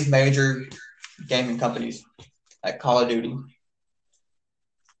 All these major gaming companies, like Call of Duty,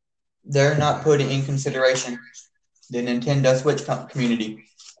 they're not putting in consideration the Nintendo Switch community.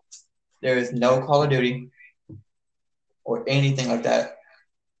 There is no Call of Duty or anything like that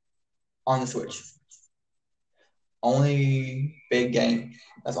on the Switch. Only big game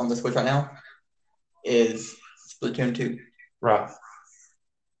that's on the Switch right now is Splatoon 2. Right.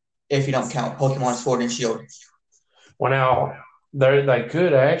 If you don't count Pokemon Sword and Shield. Well, now, they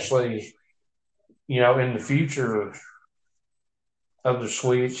could actually, in the future of the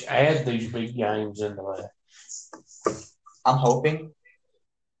Switch, add these big games into that. I'm hoping,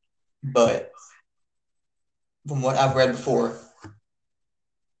 but from what I've read before,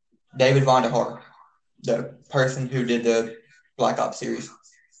 David Vonderhaar, the person who did the Black Ops series,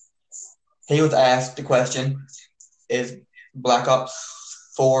 he was asked the question, is Black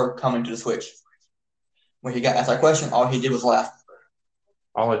Ops 4 coming to the Switch? When he got asked that question, all he did was laugh.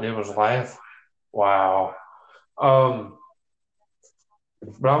 All he did was laugh? Wow. But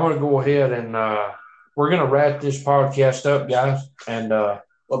I'm going to go ahead and we're going to wrap this podcast up, guys. And well,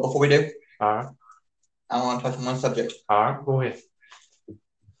 before we do, all right, I want to touch on one subject. All right, go ahead.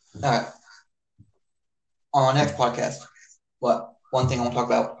 All right. On our next podcast, one thing I want to talk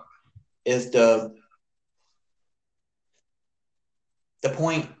about is the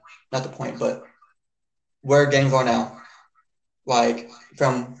point, not the point, but where games are now. Like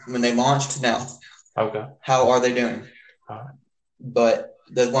from when they launched to now. Okay. How are they doing? All right. But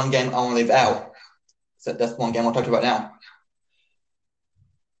there's one game I want to leave out. So that's one game I'll talk about now.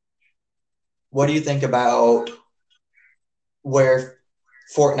 What do you think about where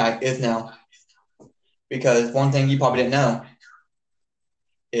Fortnite is now? Because one thing you probably didn't know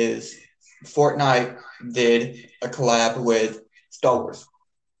is Fortnite did a collab with Star Wars.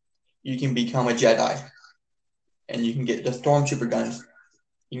 You can become a Jedi. And you can get the Stormtrooper guns.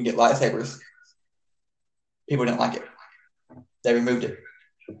 You can get lightsabers. People didn't like it. They removed it.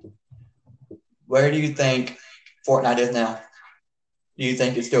 Where do you think Fortnite is now? Do you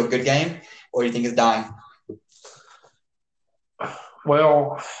think it's still a good game, or do you think it's dying?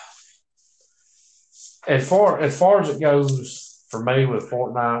 Well, as far as it goes for me with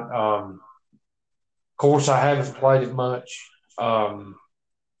Fortnite, of course I haven't played it much,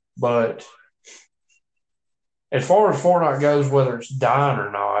 but as far as Fortnite goes, whether it's dying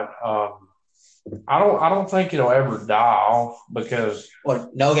or not, I don't think it'll ever die off because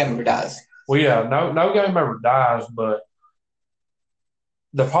no game ever dies. Well, yeah, no game ever dies, but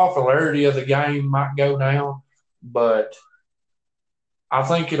the popularity of the game might go down, but I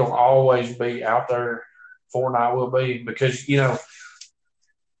think it'll always be out there. Fortnite will be because you've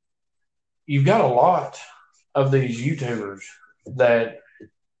got a lot of these YouTubers that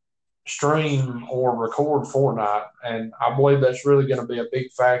stream or record Fortnite, and I believe that's really going to be a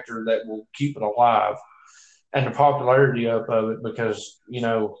big factor that will keep it alive and the popularity of it because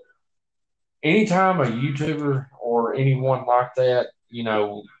anytime a YouTuber or anyone like that,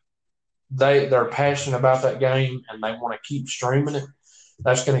 they're passionate about that game and they want to keep streaming it,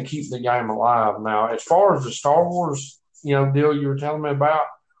 that's going to keep the game alive. Now, as far as the Star Wars, deal you were telling me about,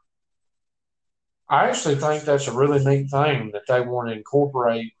 I actually think that's a really neat thing that they want to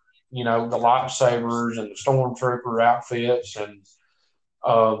incorporate, the lightsabers and the stormtrooper outfits and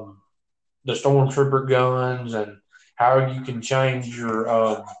the stormtrooper guns and how you can change your,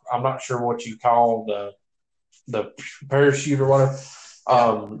 I'm not sure what you call the parachute or whatever.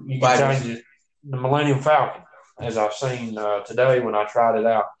 You can change it, the Millennium Falcon, as I've seen today when I tried it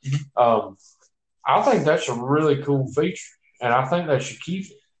out. I think that's a really cool feature, and I think they should keep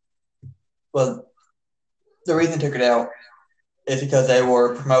it. Well, the reason they took it out is because they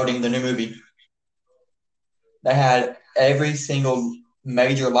were promoting the new movie. They had every single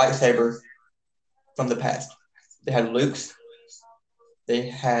major lightsaber from the past. They had Luke's. They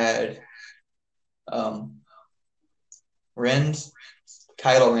had Ren's,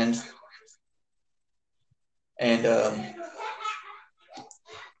 Kylo Ren's, and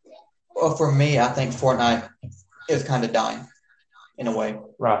for me, I think Fortnite is kind of dying in a way,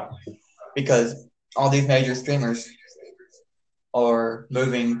 right? Because all these major streamers are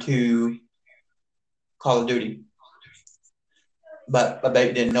moving to Call of Duty, but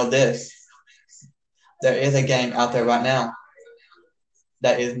they didn't know this. There is a game out there right now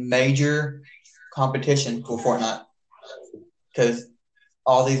that is major competition for Fortnite because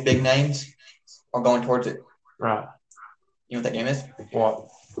all these big names are going towards it. Right. You know what that game is? What?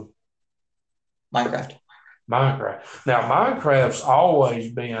 Minecraft. Now, Minecraft's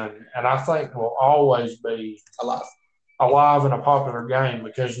always been, and I think will always be alive and a popular game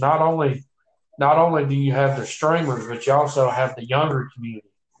because not only do you have the streamers, but you also have the younger community,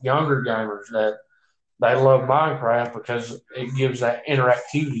 younger gamers that they love Minecraft because it gives that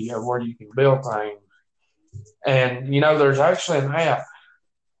interactivity of where you can build things. And, there's actually an app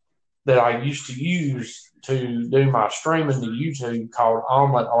that I used to use to do my streaming to YouTube called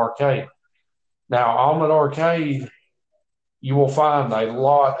Omelet Arcade. Now, Omelet Arcade, you will find a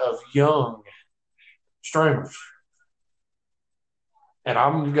lot of young streamers. And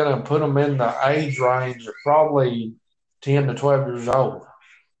I'm going to put them in the age range of probably 10 to 12 years old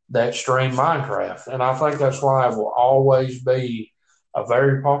that stream Minecraft. And I think that's why it will always be a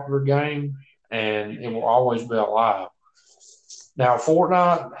very popular game and it will always be alive. Now,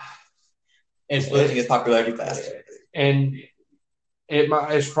 Fortnite, it's losing its popularity fast. And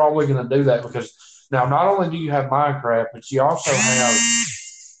it's probably going to do that because now not only do you have Minecraft, but you also have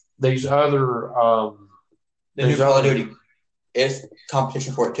these other the new Call of Duty. It's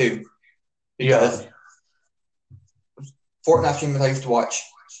competition for it too. Because Fortnite streamers I used to watch,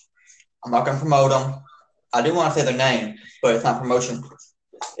 I'm not going to promote them. I do want to say their name, but it's not promotion.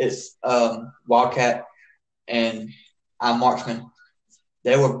 It's Wildcat and I'm Marksman.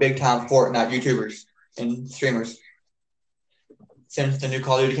 They were big time Fortnite YouTubers and streamers. Since the new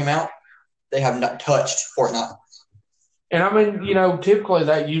Call of Duty came out, they have not touched Fortnite. And I mean, typically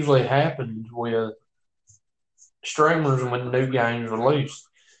that usually happens with streamers when the new game's released.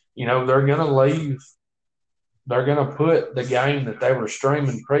 They're going to leave. They're going to put the game that they were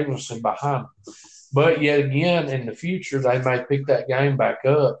streaming previously behind them. But yet again, in the future, they may pick that game back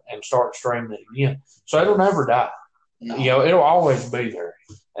up and start streaming it again. So it'll never die. No. It'll always be there.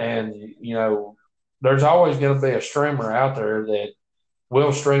 And, there's always going to be a streamer out there that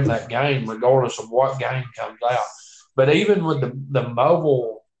will stream that game regardless of what game comes out. But even with the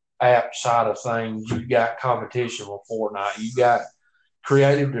mobile app side of things, you've got competition with Fortnite. You've got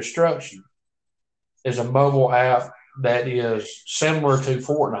Creative Destruction is a mobile app that is similar to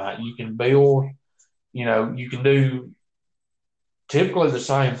Fortnite. You can build, you can do typically the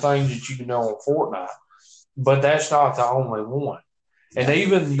same things that you can do on Fortnite, but that's not the only one. And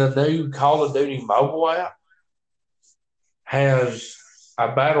even the new Call of Duty mobile app has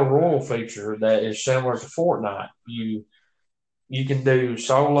a battle royal feature that is similar to Fortnite. You can do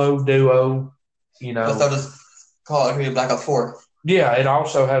solo, duo, But so does Call of Duty Black Ops 4. Yeah, it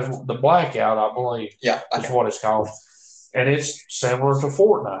also has the blackout, I believe, Yeah, is what it's called. And it's similar to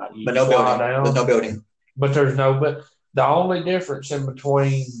Fortnite. but You no fly building. There's down, no building. but the only difference in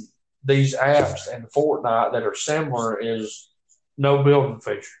between these apps and Fortnite that are similar is no building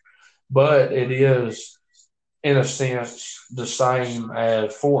feature. But it is, in a sense, the same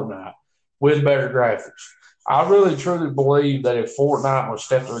as Fortnite with better graphics. I really truly believe that if Fortnite would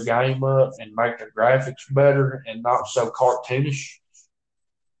step their game up and make their graphics better and not so cartoonish,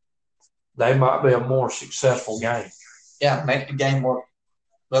 they might be a more successful game. Yeah, make the game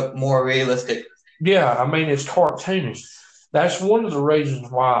look more realistic. Yeah, I mean, it's cartoonish. That's one of the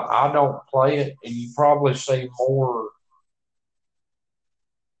reasons why I don't play it, and you probably see more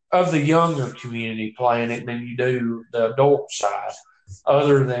of the younger community playing it than you do the adult side,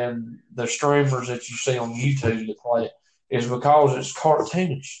 other than the streamers that you see on YouTube that play it, is because it's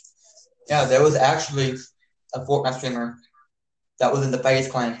cartoonish. Yeah, there was actually a Fortnite streamer that was in the FaZe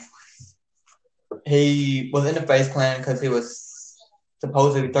clan. He was in the FaZe clan because he was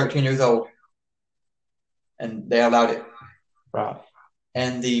supposedly 13 years old, and they allowed it. Right.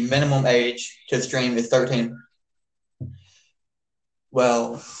 And the minimum age to stream is 13.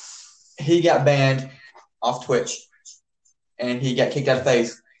 Well, he got banned off Twitch, and he got kicked out of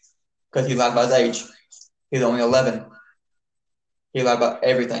FaZe because he lied about his age. He's only 11. He lied about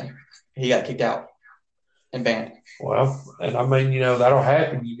everything. He got kicked out and banned. Well, and I mean, that'll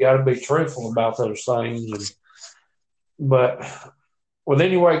happen. You got to be truthful about those things. But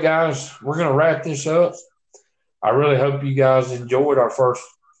anyway, guys, we're going to wrap this up. I really hope you guys enjoyed our first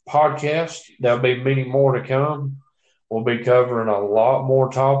podcast. There'll be many more to come. We'll be covering a lot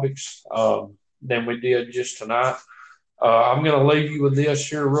more topics than we did just tonight. I'm going to leave you with this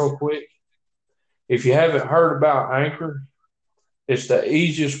here real quick. If you haven't heard about Anchor, it's the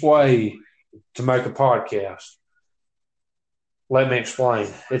easiest way to make a podcast. Let me explain.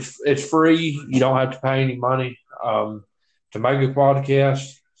 It's free. You don't have to pay any money to make a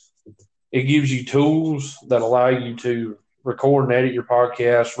podcast. It gives you tools that allow you to record and edit your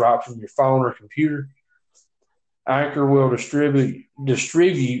podcast right from your phone or computer. Anchor will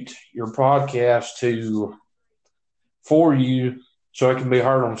distribute your podcast for you so it can be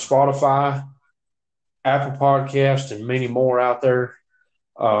heard on Spotify, Apple Podcasts, and many more out there.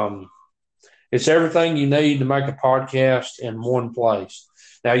 It's everything you need to make a podcast in one place.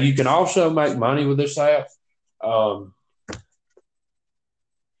 Now, you can also make money with this app.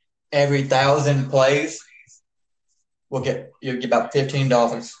 Every 1,000 plays, you'll get about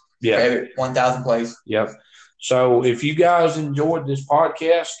 $15. Yeah. For every 1,000 plays. Yep. So if you guys enjoyed this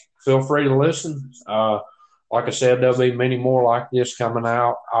podcast, feel free to listen. Like I said, there'll be many more like this coming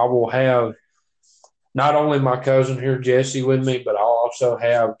out. I will have not only my cousin here, Jesse, with me, but I'll also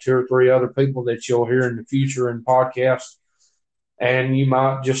have 2 or 3 other people that you'll hear in the future in podcasts. And you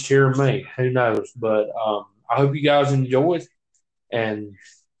might just hear me. Who knows? But I hope you guys enjoyed. And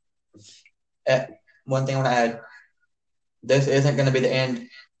one thing I want to add, this isn't going to be the end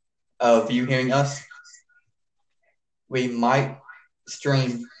of you hearing us. We might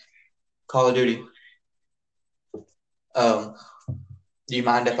stream Call of Duty. Do you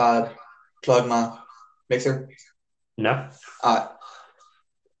mind if I plug my Mixer? No.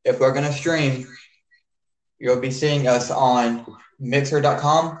 If we're going to stream, you'll be seeing us on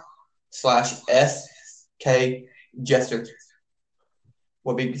mixer.com/skjester.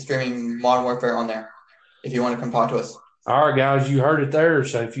 We'll be streaming Modern Warfare on there if you want to come talk to us. All right, guys, you heard it there.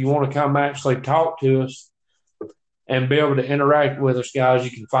 So if you want to come actually talk to us and be able to interact with us, guys, you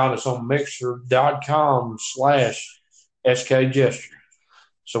can find us on mixer.com/skjester.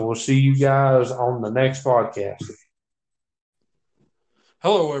 So we'll see you guys on the next podcast.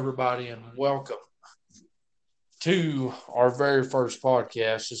 Hello, everybody, and welcome to our very first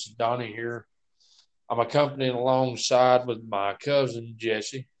podcast. This is Donnie here. I'm accompanied alongside with my cousin,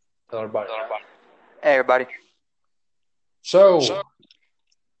 Jesse. Tell everybody. Hey, everybody. So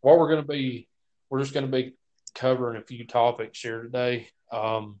what we're just going to be covering a few topics here today.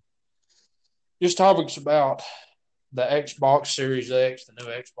 Just topics about the Xbox Series X, the new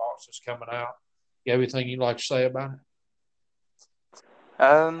Xbox that's coming out. You have anything you'd like to say about it?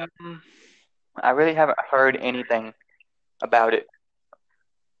 I really haven't heard anything about it,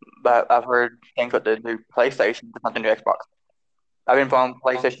 but I've heard things with the new PlayStation, but not the new Xbox. I've been playing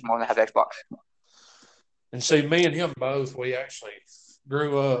PlayStation more than I have Xbox. And see, me and him both, we actually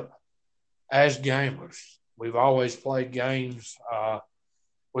grew up as gamers. We've always played games.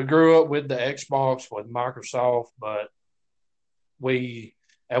 We grew up with the Xbox, with Microsoft, but we,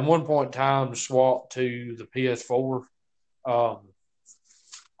 at one point in time, swapped to the PS4.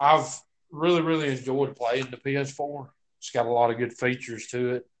 I've really, really enjoyed playing the PS4. It's got a lot of good features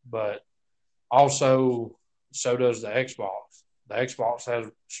to it, but also so does the Xbox. The Xbox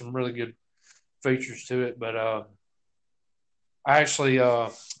has some really good features to it, but I actually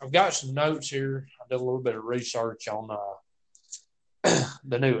I've got some notes here. I did a little bit of research on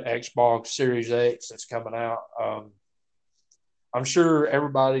the new Xbox Series X that's coming out. I'm sure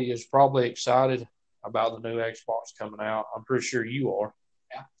everybody is probably excited about the new Xbox coming out. I'm pretty sure you are.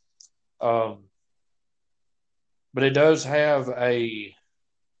 Yeah. But it does have a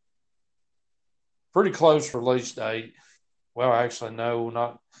pretty close release date. Well, actually, no,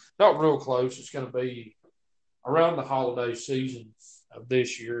 not real close. It's going to be around the holiday season of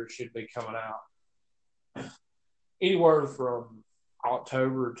this year. It should be coming out anywhere from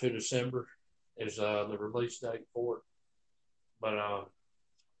October to December is the release date for it. But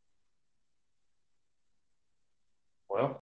well,